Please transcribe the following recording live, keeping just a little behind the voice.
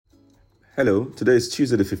Hello, today is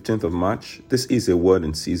Tuesday the 15th of March. This is a word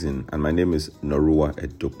in season and my name is Norua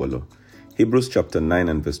Edokbolo. Hebrews chapter 9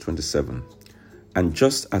 and verse 27. And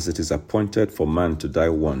just as it is appointed for man to die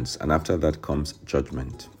once and after that comes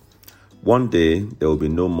judgment. One day there will be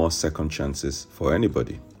no more second chances for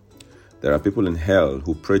anybody. There are people in hell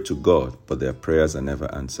who pray to God but their prayers are never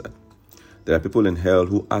answered. There are people in hell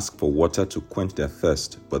who ask for water to quench their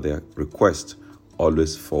thirst but their request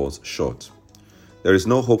always falls short. There is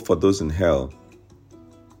no hope for those in hell,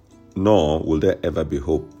 nor will there ever be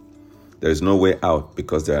hope. There is no way out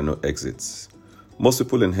because there are no exits. Most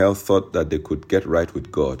people in hell thought that they could get right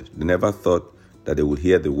with God. They never thought that they would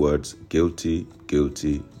hear the words, guilty,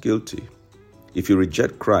 guilty, guilty. If you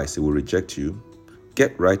reject Christ, He will reject you.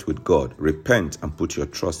 Get right with God. Repent and put your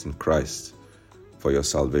trust in Christ for your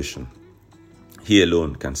salvation. He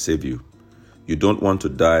alone can save you. You don't want to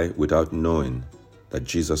die without knowing that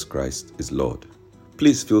Jesus Christ is Lord.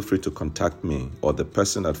 Please feel free to contact me or the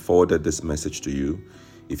person that forwarded this message to you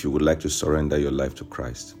if you would like to surrender your life to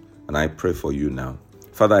Christ. And I pray for you now.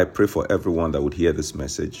 Father, I pray for everyone that would hear this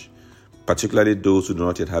message, particularly those who do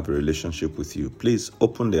not yet have a relationship with you. Please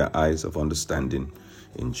open their eyes of understanding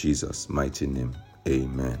in Jesus' mighty name.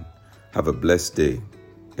 Amen. Have a blessed day.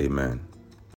 Amen.